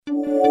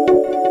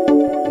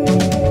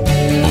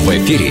В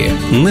ефірі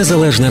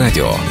Незалежне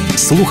Радіо.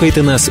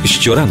 Слухайте нас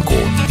щоранку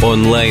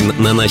онлайн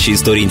на нашій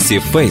сторінці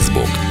в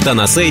Facebook та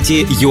на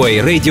сайті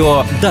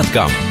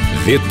uaradio.com.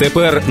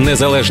 Відтепер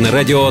Незалежне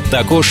Радіо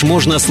також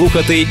можна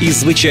слухати із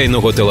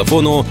звичайного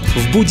телефону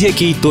в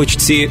будь-якій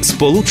точці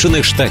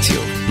Сполучених Штатів.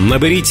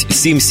 Наберіть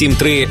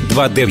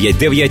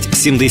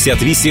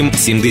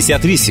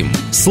 773-299-78-78.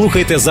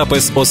 Слухайте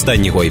запис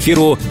останнього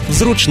ефіру в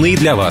зручний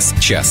для вас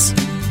час.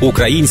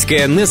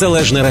 Українське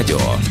Незалежне Радіо.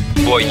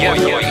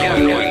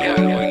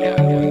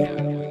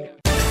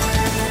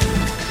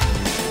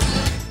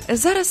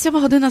 Зараз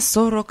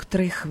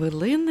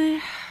 7:43.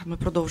 Ми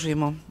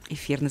продовжуємо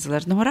ефір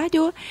Незалежного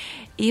Радіо.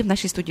 І в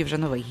нашій студії вже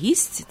новий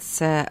гість.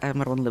 Це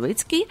Мирон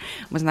Левицький.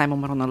 Ми знаємо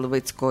Мирона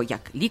Левицького як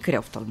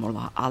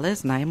лікаря-офтальмолога, але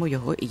знаємо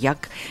його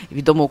як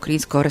відомого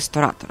українського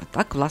ресторатора.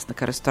 Так,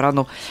 власника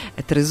ресторану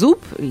 «Тризуб»,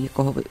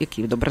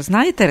 який ви добре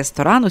знаєте.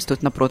 Ресторан ось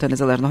тут напроти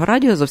Незалежного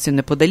Радіо, зовсім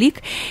неподалік.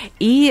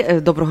 І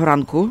доброго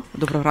ранку.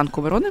 Доброго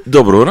ранку, Мироне.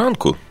 Доброго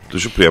ранку.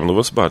 Дуже приємно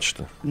вас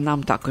бачити.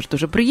 Нам також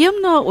дуже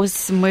приємно.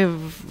 Ось ми,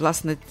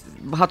 власне,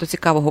 багато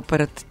цікавого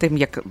перед тим,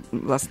 як,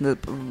 власне,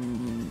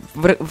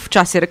 в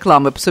часі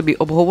реклами собі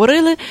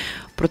обговорили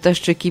про те,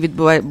 що які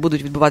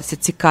будуть відбуватися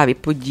цікаві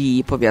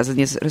події,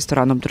 пов'язані з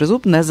рестораном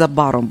 «Тризуб»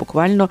 незабаром,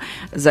 буквально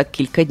за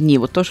кілька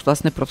днів. Отож,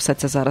 власне, про все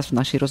це зараз в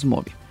нашій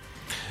розмові.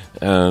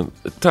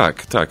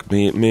 Так.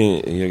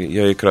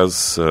 Я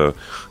якраз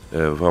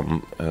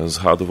вам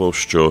згадував,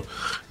 що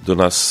до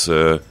нас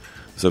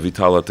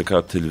завітала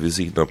така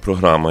телевізійна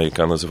програма,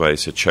 яка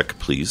називається «Check,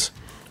 Please».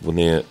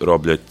 Вони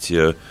роблять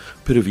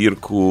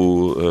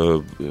перевірку,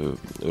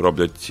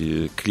 роблять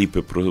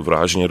кліпи про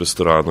враження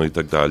ресторану і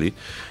так далі.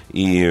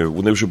 І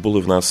вони вже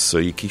були в нас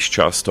якийсь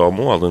час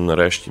тому, але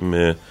нарешті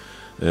ми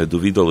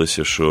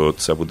довідалися, що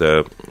це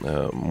буде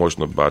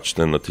можна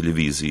бачити на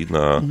телевізії,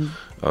 на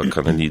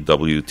каналі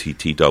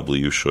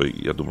WTTW, що,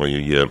 я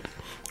думаю, є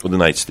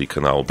 11-й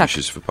канал в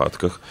більшість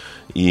випадках.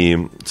 І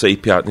цей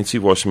п'ятниці,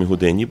 8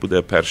 годині,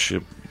 буде перший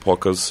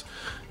показ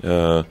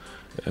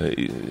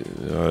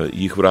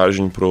їх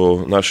вражень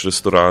про наш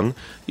ресторан.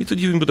 І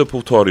тоді він буде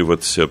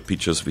повторюватися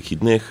під час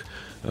вихідних,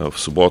 в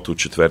суботу,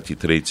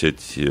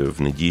 4:30,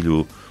 в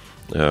неділю,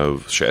 в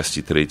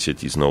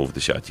 6:30 і знову в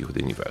 10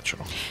 годині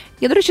вечора.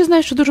 Я, до речі,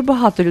 знаю, що дуже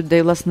багато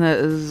людей,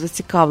 власне, з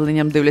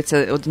зацікавленням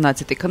дивляться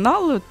 11-й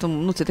канал,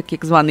 тому це такий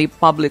як званий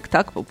паблік,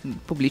 так,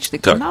 публічний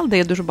канал, де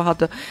є дуже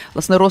багато,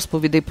 власне,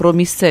 розповідей про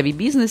місцеві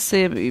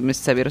бізнеси, і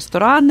місцеві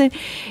ресторани.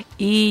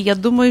 І я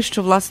думаю,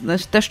 що, власне,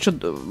 те, що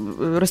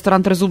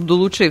ресторан «Тризуб»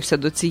 долучився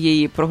до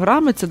цієї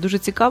програми, це дуже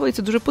цікаво і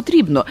це дуже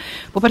потрібно.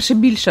 По-перше,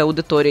 більша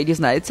аудиторія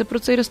дізнається про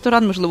цей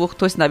ресторан, можливо,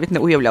 хтось навіть не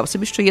уявляв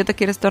собі, що є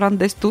такий ресторан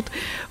десь тут,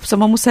 в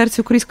самому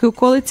серці української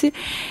околиці.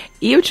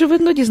 І,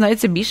 очевидно,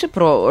 дізнається більше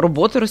про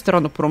роботу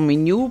ресторану, про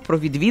меню, про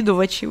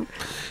відвідувачів.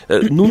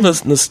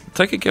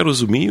 Так як я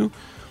розумію,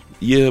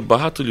 є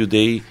багато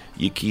людей,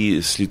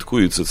 які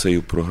слідкують за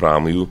цією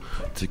програмою,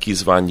 такі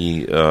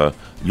звані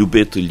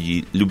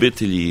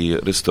любителі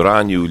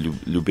ресторанів,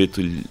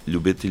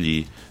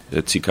 любителі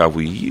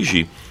цікавої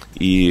їжі.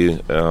 І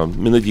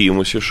ми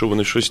надіємося, що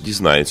вони щось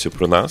дізнаються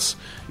про нас,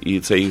 і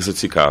це їх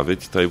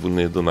зацікавить, та й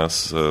вони до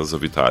нас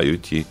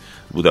завітають, і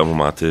будемо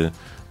мати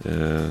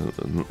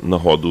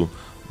нагоду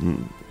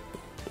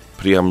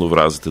приємно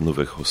вразити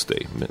нових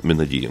гостей. Ми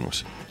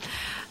надіємося.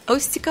 А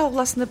ось цікаво,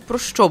 власне, про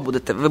що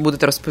ви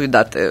будете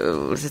розповідати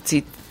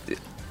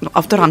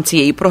авторам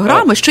цієї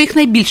програми, що їх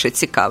найбільше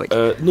цікавить?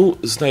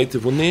 Знаєте,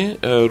 вони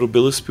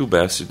робили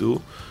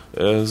співбесіду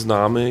з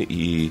нами,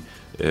 і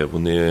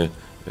вони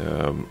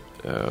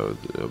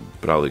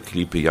брали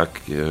кліпи,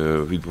 як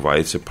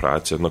відбувається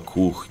праця на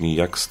кухні,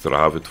 як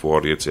страви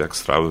творяться, як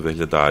страви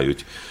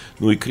виглядають.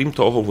 І крім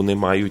того, вони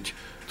мають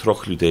 3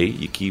 людей,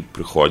 які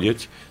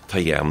приходять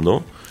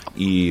таємно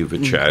і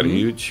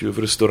вечеряють в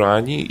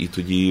ресторані, і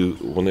тоді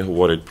вони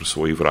говорять про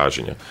свої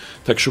враження.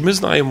 Так що ми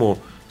знаємо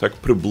так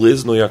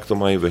приблизно, як то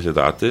має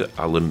виглядати,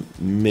 але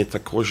ми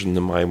також не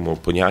маємо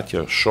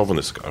поняття, що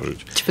вони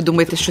скажуть. Чи ви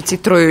думаєте, що ці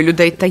 3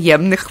 людей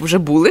таємних вже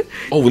були?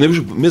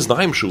 Ми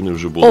знаємо, що вони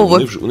вже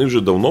були. Вони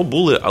вже давно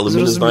були, але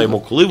ми не знаємо,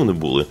 коли вони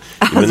були.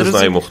 І ми не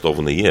знаємо, хто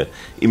вони є.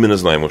 І ми не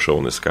знаємо, що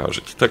вони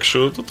скажуть. Так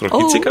що тут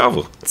трохи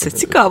цікаво. Це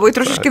цікаво і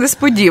трошечки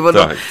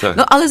несподівано.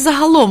 Так. Але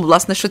загалом,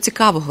 власне, що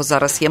цікавого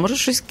зараз є? Може,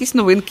 щось, якісь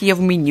новинки є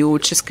в меню,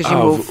 чи,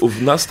 скажімо...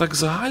 В нас так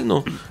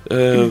загально.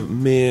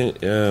 Ми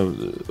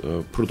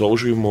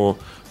продовжуємо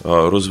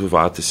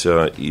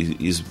розвиватися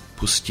і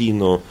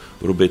постійно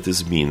робити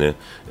зміни.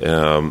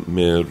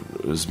 Ми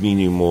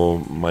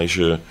змінюємо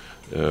майже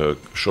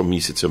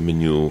щомісяця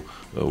меню,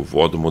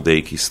 вводимо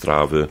деякі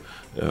страви,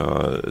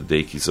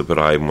 деякі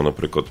забираємо.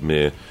 Наприклад,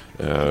 ми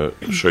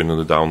щойно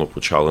недавно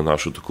почали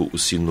нашу таку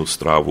осінню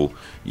страву,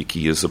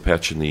 який є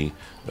запечений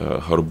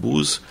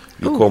гарбуз,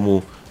 в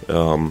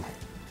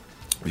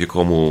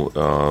якому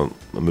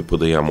ми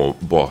подаємо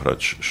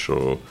бограч,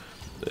 що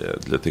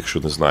для тих, що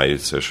не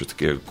знають, це що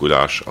таке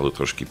гуляш, але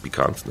трошки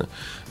пікантне.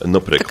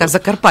 Наприклад, така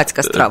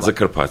закарпатська страва.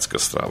 Закарпатська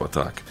страва,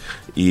 так.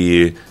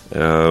 І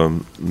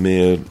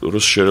ми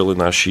розширили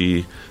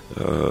наші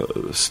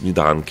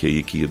сніданки,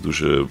 які є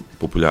дуже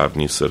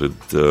популярні серед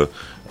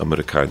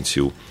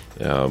американців.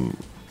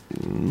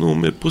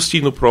 Ми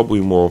постійно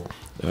пробуємо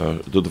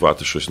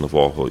додавати щось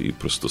нового і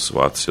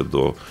пристосуватися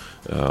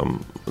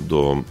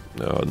до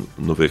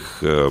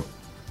нових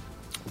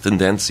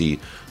тенденцій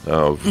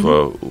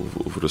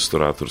в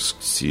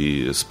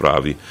рестораторській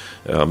справі.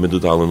 Ми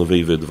додали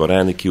новий вид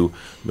вареників.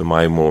 Ми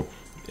маємо,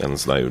 я не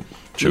знаю,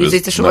 мені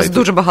здається, що у вас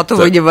дуже багато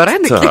видів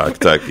вареників.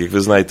 Так. Як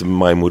ви знаєте, ми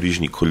маємо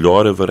різні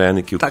кольори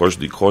вареників.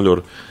 Кожний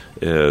кольор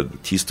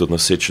тісто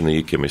насичене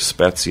якимись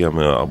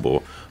спеціями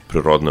або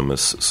природними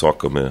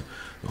соками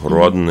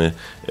городини.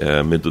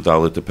 Ми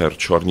додали тепер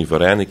чорні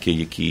вареники,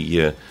 які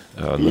є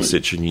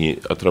насичені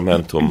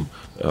атраментом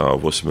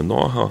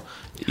восьминога.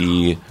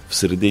 І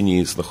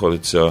всередині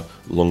знаходиться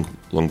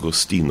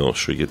лонгостіно,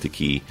 що є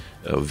такий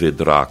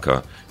вид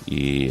рака,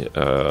 і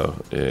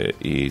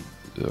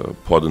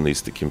поданий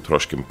з таким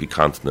трошки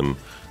пікантним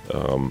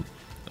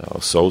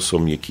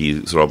соусом,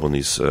 який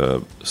зроблений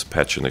з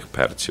печених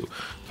перців.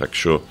 Так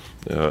що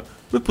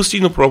ми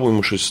постійно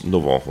пробуємо щось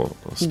нового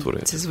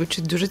створити. Це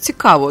звучить дуже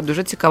цікаво,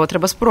 дуже цікаво.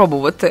 Треба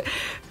спробувати.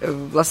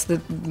 Власне,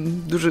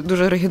 дуже,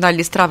 дуже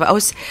оригінальні страви. А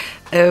ось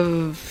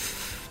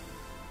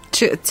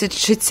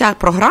чи ця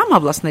програма,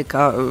 власне,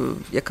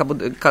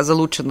 яка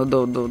залучена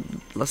до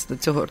власне,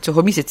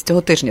 цього місяця,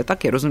 цього тижня,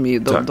 так, я розумію,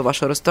 до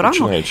вашого ресторану?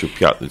 Починаючи в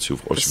п'ятницю в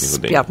 8 годині. З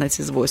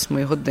п'ятниці з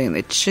 8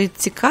 години. Чи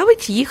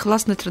цікавить їх,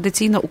 власне,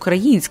 традиційна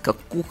українська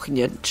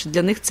кухня? Чи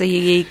для них це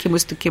є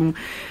якимось таким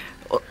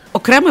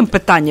окремим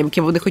питанням,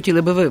 яке вони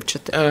хотіли би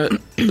вивчити?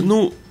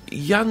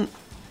 Я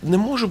не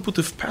можу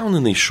бути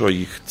впевнений, що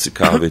їх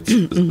цікавить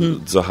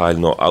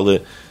загально,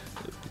 але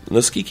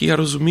наскільки я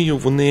розумію,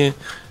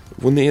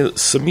 вони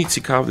самі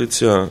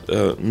цікавляться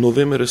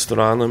новими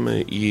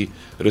ресторанами і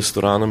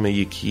ресторанами,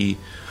 які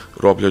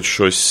роблять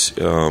щось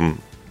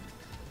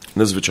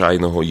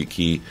незвичайного,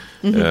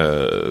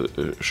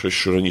 щось,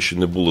 що раніше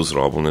не було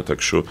зроблене.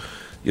 Так що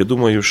я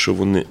думаю,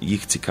 що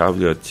їх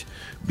цікавлять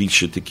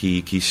більше такі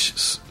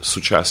якісь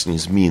сучасні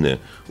зміни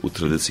у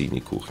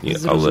традиційній кухні.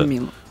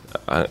 Зрозуміло.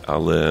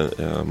 Але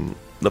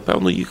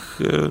напевно,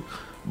 їх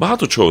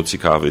багато чого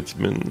цікавить.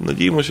 Ми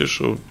надіємося,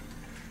 що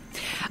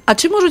А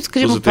чи можуть,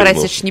 скажімо,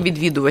 пересічні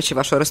відвідувачі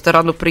вашого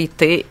ресторану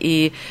прийти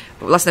і,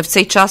 власне, в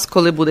цей час,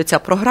 коли буде ця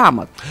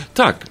програма?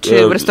 Так.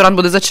 Чи ресторан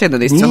буде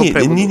зачинений з цього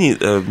приводу? Ні.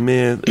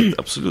 Ми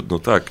абсолютно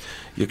так.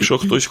 Якщо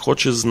хтось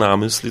хоче з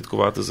нами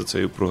слідкувати за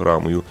цією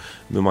програмою,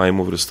 ми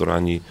маємо в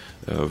ресторані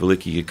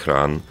великий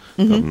екран,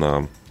 там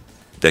на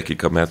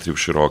декілька метрів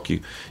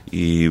широкий,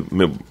 і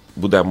ми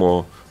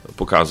будемо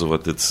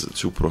показувати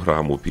цю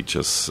програму під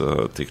час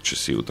тих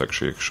часів. Так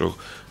що, якщо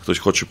хтось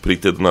хоче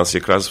прийти до нас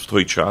якраз в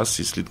той час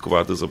і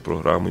слідкувати за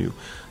програмою,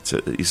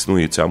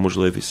 існує ця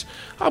можливість.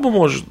 Або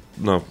може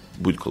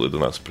будь-коли до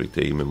нас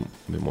прийти, і ми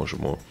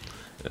можемо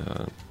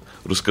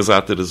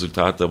розказати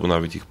результати або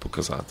навіть їх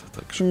показати.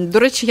 Так що. До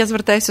речі, я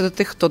звертаюся до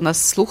тих, хто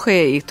нас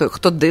слухає і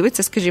хто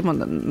дивиться, скажімо,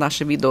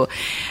 наше відео,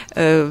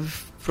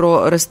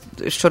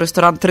 що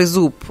ресторан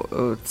 «Тризуб»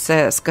 –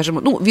 це, скажімо,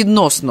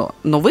 відносно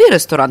новий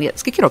ресторан.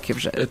 Скільки років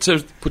вже? Це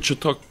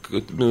початок,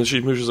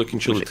 ми вже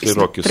закінчили 3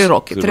 роки.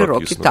 3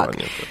 роки, так.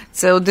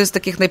 Це один з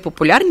таких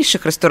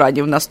найпопулярніших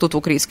ресторанів у нас тут в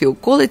українській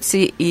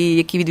околиці, і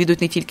які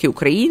відвідують не тільки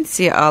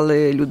українці,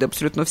 але люди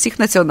абсолютно всіх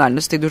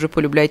національностей дуже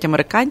полюбляють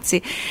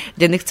американці.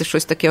 Для них це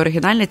щось таке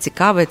оригінальне,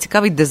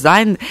 цікавий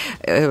дизайн,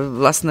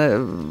 власне,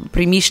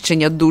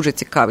 приміщення дуже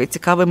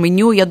цікаве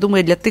меню. Я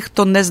думаю, для тих,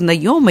 хто не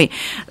знайомий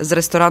з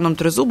рестораном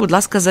 «Тризуб», будь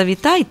ласка,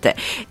 завітайте.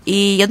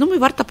 І я думаю,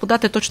 варто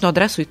подати точну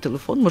адресу і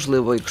телефон,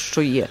 можливо,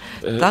 якщо є.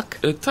 Так?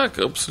 Так,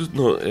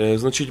 абсолютно.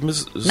 Значить, ми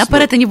на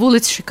перетині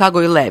вулиць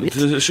Чикаго і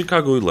Левіт.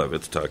 Чикаго і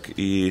Левіт, так.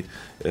 І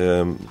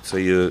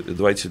це є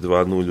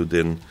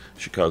 2201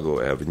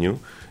 Чикаго Авеню.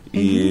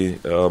 І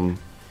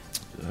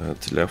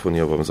телефон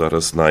я вам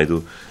зараз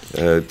знайду.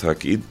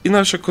 Так. І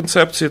наша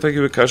концепція, так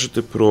як ви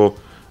кажете, про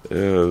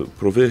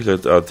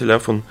вигляд, а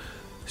телефон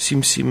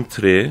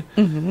 773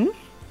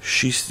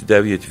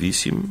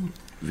 698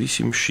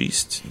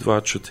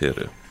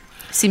 8624.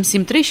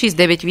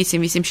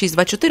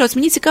 773-698-8624. Ось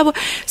мені цікаво,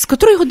 з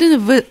котрої години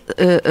ви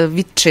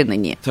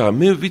відчинені? Так,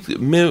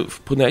 ми в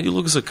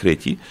понеділок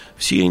закриті.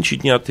 Всі інші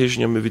дня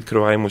тижня ми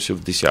відкриваємося в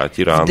 10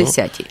 рано. В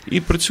 10.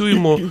 І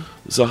працюємо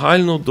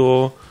загально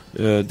до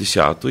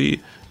 10.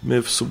 Ми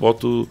в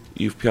суботу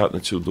і в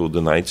п'ятницю до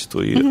 11,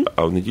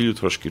 а в неділю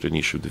трошки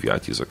раніше в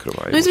 9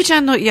 закриваємо. І,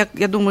 звичайно,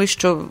 я думаю,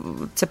 що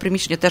це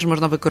приміщення теж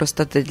можна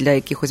використати для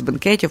якихось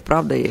бенкетів,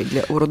 правда, і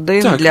для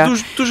родин. Так,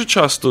 дуже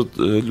часто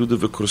люди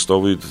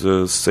використовують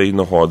з цієї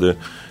нагоди.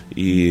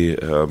 І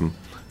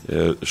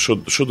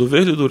щодо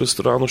вигляду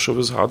ресторану, що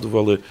ви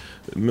згадували,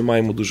 ми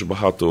маємо дуже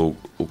багато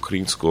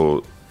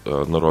українського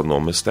народного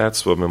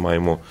мистецтва, ми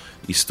маємо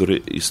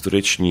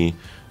історичні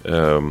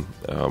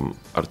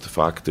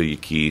артефакти,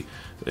 які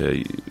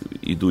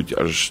йдуть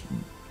аж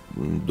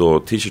до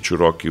 1000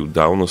 років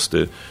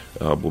давності,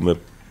 бо ми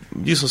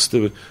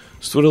дійсно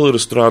створили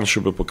ресторан,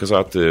 щоб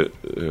показати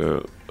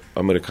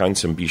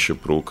американцям більше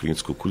про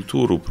українську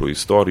культуру, про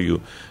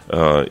історію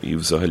і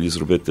взагалі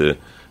зробити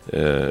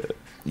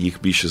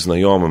їх більше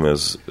знайомими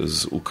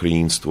з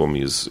українством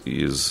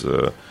і з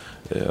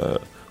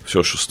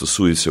все, що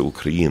стосується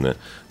України.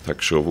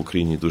 Так що в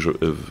Україні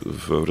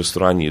в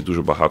ресторані є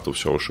дуже багато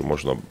всього, що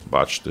можна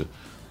бачити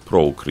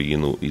про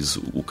Україну із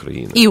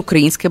України. І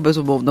українське,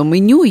 безумовно,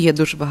 меню є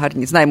дуже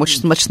гарні. Знаємо,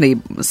 що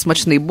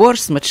смачний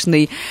борщ,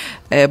 смачний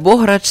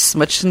бограч,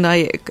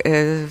 смачний,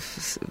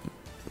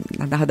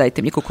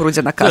 нагадайте мені,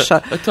 кукурудзяна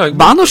каша,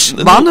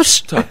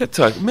 банош.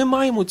 Так, ми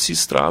маємо ці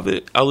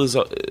страви, але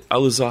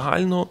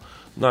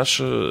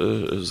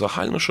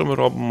загально, що ми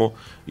робимо,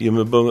 і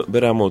ми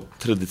беремо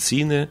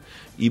традиційне,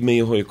 і ми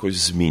його якось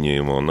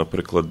змінюємо.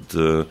 Наприклад,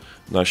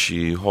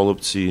 наші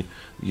голубці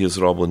є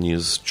зроблені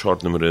з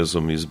чорним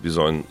ризом і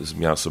з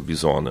м'яса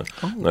бізона.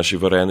 Наші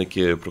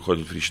вареники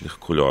проходять в різних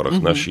кольорах.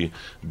 Наші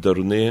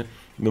даруни,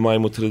 ми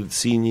маємо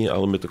традиційні,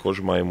 але ми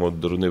також маємо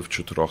даруни в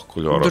 4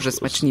 кольорах. Дуже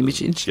смачні,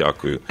 між іншим.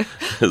 Дякую.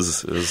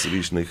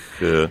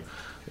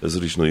 З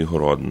річної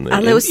городини.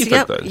 Але ось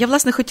я,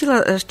 власне,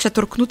 хотіла ще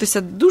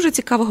торкнутися дуже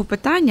цікавого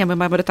питання, ми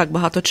маємо не так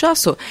багато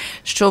часу,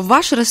 що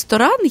ваш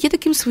ресторан є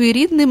таким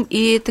своєрідним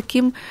і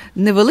таким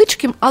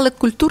невеличким, але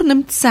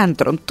культурним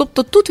центром.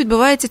 Тобто тут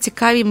відбуваються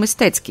цікаві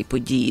мистецькі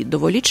події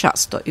доволі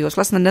часто. І ось,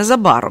 власне,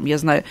 незабаром, я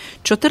знаю,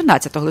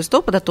 14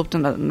 листопада, тобто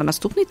на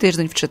наступний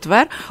тиждень, в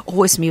четвер, о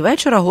 8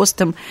 вечора,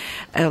 гостем,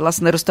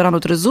 власне, ресторану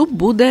 «Тризуб»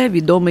 буде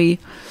відомий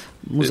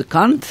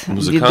музикант,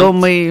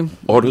 відомий...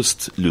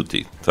 Орест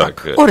Лютий.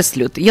 Так, Орест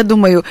Лютий. Я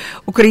думаю,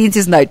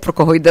 українці знають, про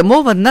кого йде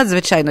мова.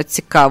 Надзвичайно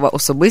цікава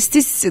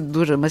особистість,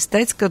 дуже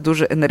мистецька,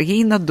 дуже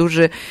енергійна,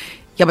 дуже,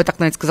 я би так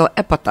навіть сказала,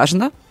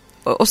 епатажна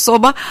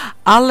особа.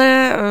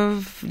 Але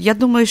я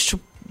думаю, що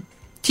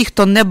ті,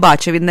 хто не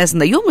бачив і не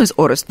знайомий з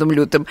Орестом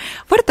Лютим,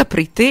 варто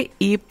прийти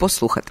і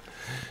послухати.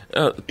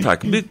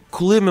 Так,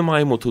 коли ми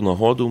маємо ту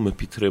нагоду, ми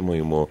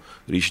підтримуємо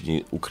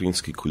різні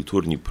українські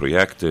культурні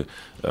проєкти,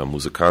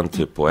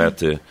 музиканти,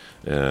 поети,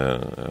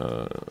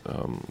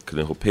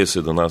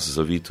 книгописи до нас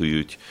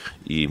завітують,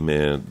 і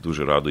ми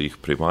дуже радо їх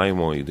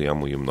приймаємо і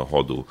даємо їм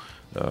нагоду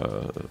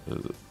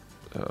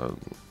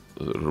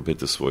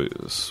робити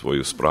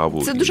свою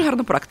справу. Це дуже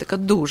гарна практика,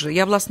 дуже.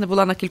 Я, власне,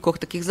 була на кількох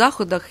таких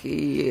заходах,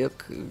 і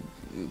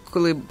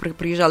коли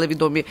приїжджали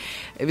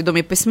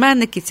відомі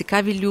письменники,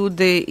 цікаві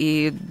люди,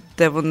 і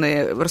де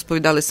вони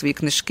розповідали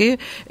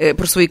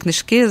про свої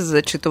книжки,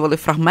 зачитували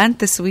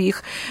фрагменти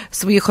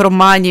своїх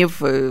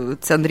романів.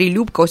 Це Андрій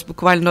Любка, ось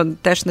буквально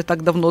теж не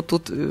так давно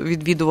тут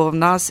відвідував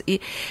нас.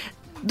 І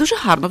дуже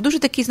гарно, в дуже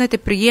такій, знаєте,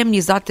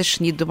 приємній,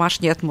 затишній,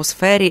 домашній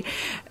атмосфері,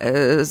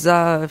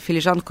 за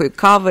філіжанкою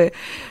кави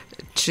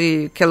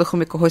чи келихом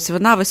якогось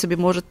вина ви собі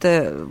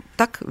можете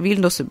так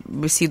вільно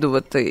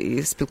бесідувати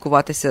і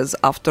спілкуватися з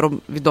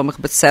автором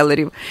відомих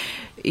бестселерів.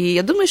 І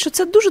я думаю, що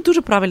це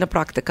дуже-дуже правильна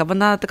практика.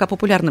 Вона така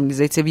популярна, мені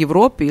здається, в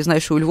Європі. І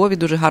знаю, що у Львові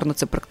дуже гарно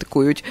це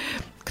практикують.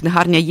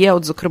 Книгарня є,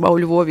 от, зокрема, у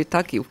Львові,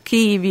 так, і в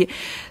Києві.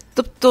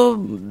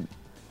 Тобто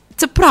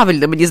це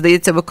правильне, мені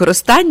здається,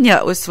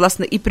 використання, ось,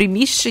 власне, і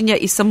приміщення,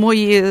 і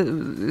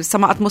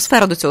сама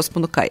атмосфера до цього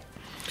спонукає.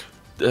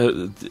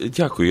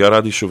 Дякую, я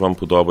радий, що вам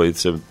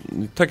подобається.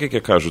 Так, як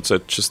я кажу, це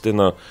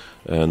частина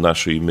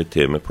нашої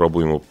мети. Ми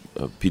пробуємо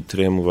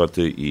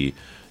підтримувати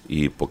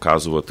і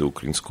показувати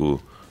українську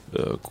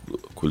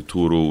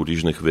культуру у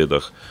різних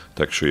видах.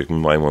 Так що, як ми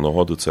маємо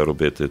нагоду це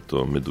робити,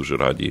 то ми дуже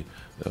раді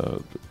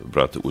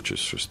брати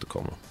участь в щось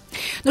такому.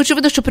 Ну,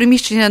 очевидно, що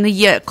приміщення не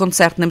є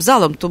концертним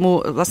залом,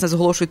 тому, власне,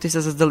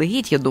 зголошуйтеся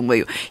заздалегідь, я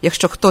думаю.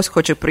 Якщо хтось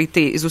хоче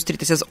прийти і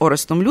зустрітися з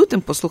Орестом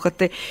Лютим,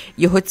 послухати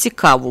його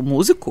цікаву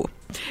музику,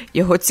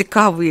 його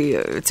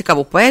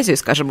цікаву поезію,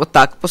 скажімо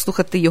так,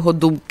 послухати його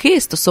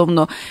думки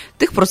стосовно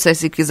тих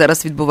процесів, які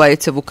зараз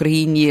відбуваються в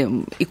Україні,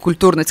 і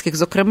культурницьких,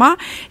 зокрема,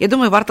 я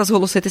думаю, варто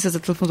зголоситися,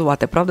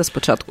 зателефонувати, правда,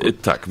 спочатку?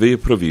 Так, ви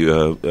праві.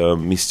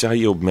 Місця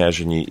є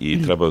обмежені, і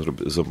треба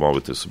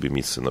замовити собі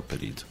місце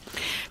наперед.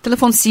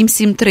 Телефон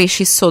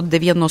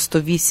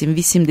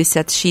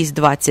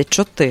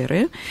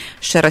 773-698-86-24.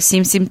 Ще раз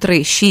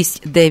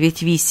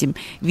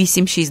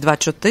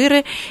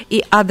 773-698-86-24.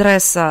 І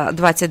адреса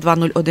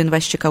 2201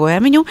 Вест Чикаго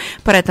Еменю,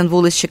 перетин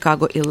вулиць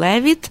Чикаго і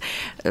Левіт.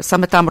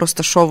 Саме там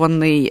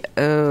розташований,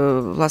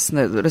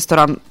 власне,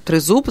 ресторан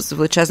 «Тризуб» з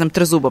величезним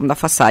тризубом на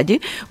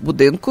фасаді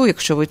будинку.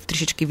 Якщо ви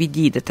трішечки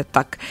відійдете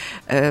так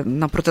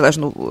на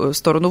протилежну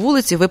сторону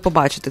вулиці, ви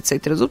побачите цей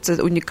тризуб. Це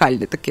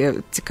унікальне, таке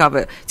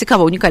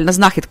цікава унікальна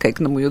знахідка,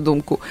 як на мою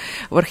думку,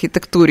 в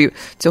архітектурі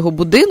цього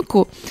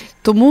будинку.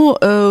 Тому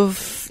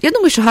я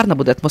думаю, що гарна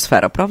буде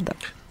атмосфера, правда?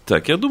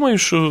 Так, я думаю,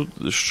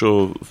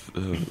 що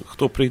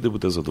хто прийде,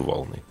 буде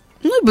задоволений.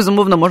 Ну і,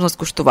 безумовно, можна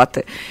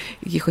скуштувати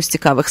якихось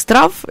цікавих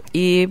страв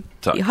і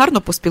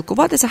гарно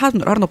поспілкуватися,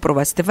 гарно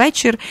провести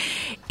вечір.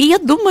 І я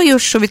думаю,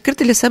 що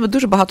відкрити для себе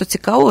дуже багато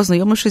цікавого,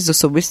 ознайомившись з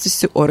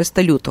особистістю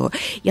Ореста Лютого.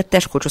 Я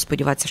теж хочу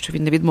сподіватися, що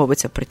він не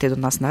відмовиться прийти до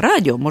нас на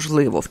радіо,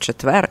 можливо, в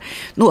четвер,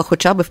 ну, а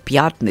хоча б в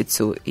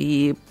п'ятницю,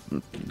 і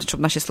щоб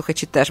наші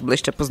слухачі теж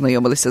ближче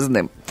познайомилися з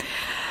ним.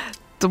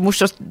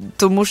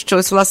 Тому що,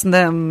 ось,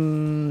 власне,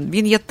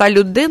 він є та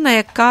людина,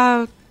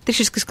 яка,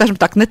 трішки, скажімо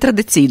так,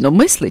 нетрадиційно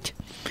мислить.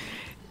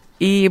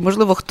 І,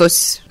 можливо,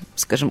 хтось,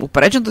 скажімо,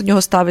 упереджено до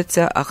нього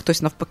ставиться, а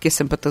хтось навпаки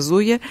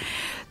симпатизує.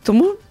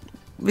 Тому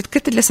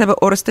відкрити для себе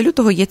Ореста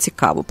Лютого є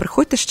цікаво.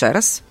 Приходьте ще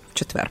раз в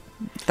четвер,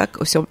 так,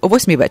 о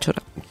 8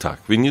 вечора. Так,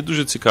 він є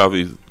дуже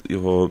цікавий,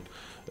 його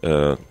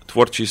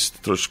творчість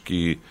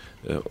трошки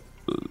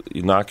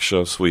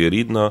інакша,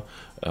 своєрідна,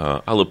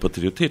 але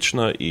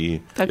патріотична, і,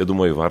 так, я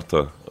думаю,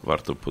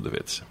 варто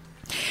подивитися.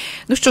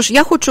 Ну що ж,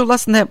 я хочу,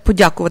 власне,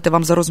 подякувати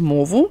вам за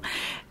розмову.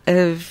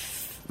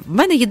 В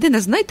мене єдине,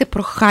 знаєте,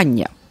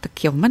 прохання,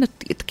 в мене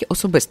таке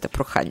особисте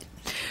прохання.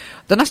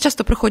 До нас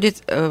часто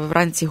приходять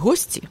вранці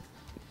гості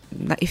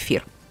на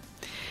ефір.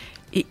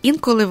 І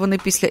інколи вони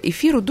після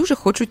ефіру дуже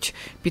хочуть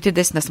піти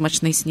десь на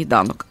смачний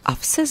сніданок. А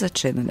все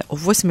зачинене. О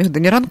 8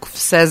 годині ранку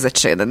все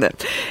зачинене.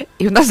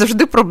 І в нас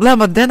завжди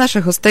проблема, де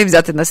наших гостей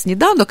взяти на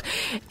сніданок.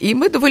 І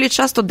ми доволі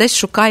часто десь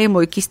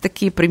шукаємо якісь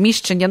такі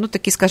приміщення, ну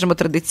такі, скажімо,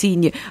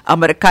 традиційні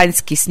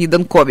американські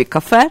сніданкові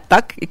кафе,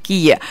 так, які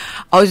є.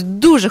 А ось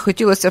дуже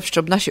хотілося б,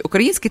 щоб наші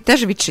українські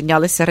теж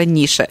відчинялися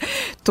раніше.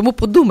 Тому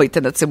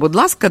подумайте над цим, будь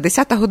ласка,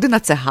 10 година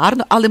 – це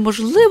гарно, але,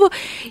 можливо,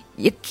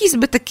 якісь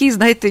би такі,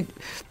 знаєте,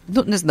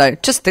 ну, не знаю,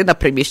 частина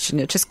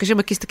приміщення, чи, скажімо,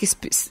 якісь такі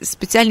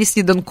спеціальні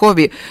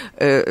сніданкові,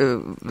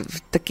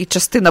 такі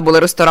частина була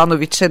ресторану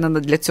відчинена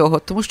для цього.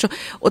 Тому що,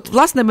 от,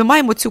 власне, ми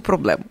маємо цю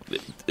проблему.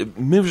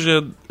 Ми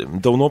вже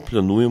давно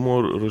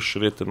плануємо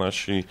розширити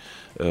наші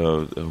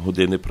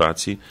години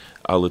праці,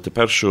 але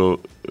тепер, що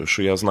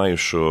я знаю,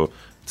 що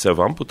це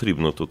вам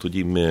потрібно, то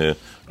тоді ми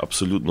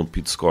абсолютно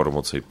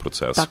підскоримо цей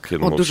процес,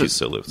 кинемо всі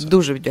сили в це.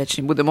 Дуже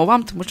вдячні будемо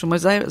вам, тому що ми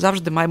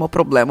завжди маємо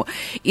проблему.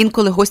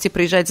 Інколи гості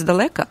приїжджають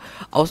здалека,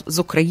 а з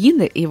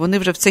України, і вони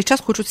вже в цей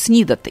час хочуть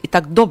снідати, і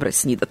так добре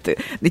снідати,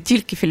 не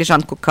тільки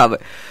філіжанку кави.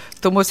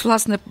 Тому, ось,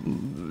 власне,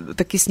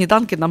 такі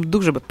сніданки нам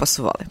дуже би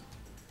пасували.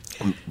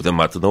 Будемо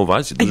мати на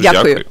увазі. Дуже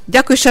дякую.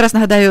 Дякую ще раз.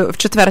 Нагадаю, в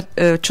четвер,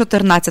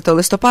 14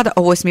 листопада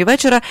о 8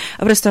 вечора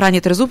в ресторані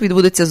 «Тризуб»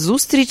 відбудеться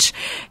зустріч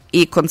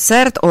і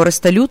концерт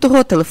Ореста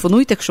Лютого.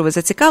 Телефонуйте, якщо ви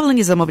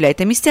зацікавлені,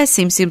 замовляйте місця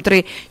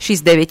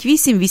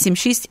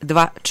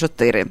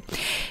 773-698-8624.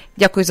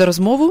 Дякую за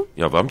розмову.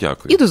 Я вам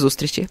дякую. І до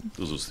зустрічі.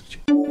 До зустрічі.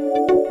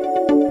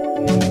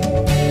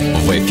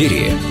 В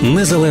ефірі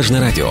Незалежне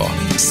Радіо.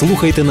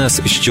 Слухайте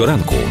нас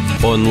щоранку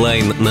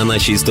онлайн на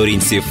нашій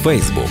сторінці в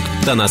Facebook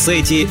та на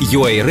сайті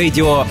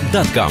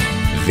uaradio.com.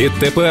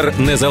 Відтепер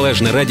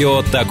Незалежне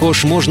Радіо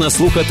також можна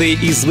слухати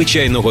із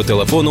звичайного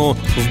телефону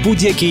в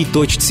будь-якій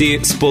точці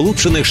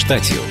Сполучених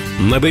Штатів.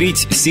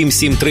 Наберіть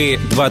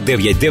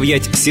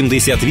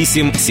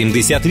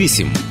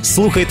 773-299-78-78.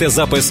 Слухайте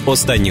запис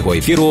останнього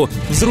ефіру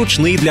в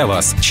зручний для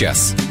вас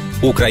час.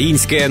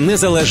 Українське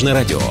Незалежне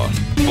Радіо.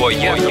 Бо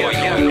я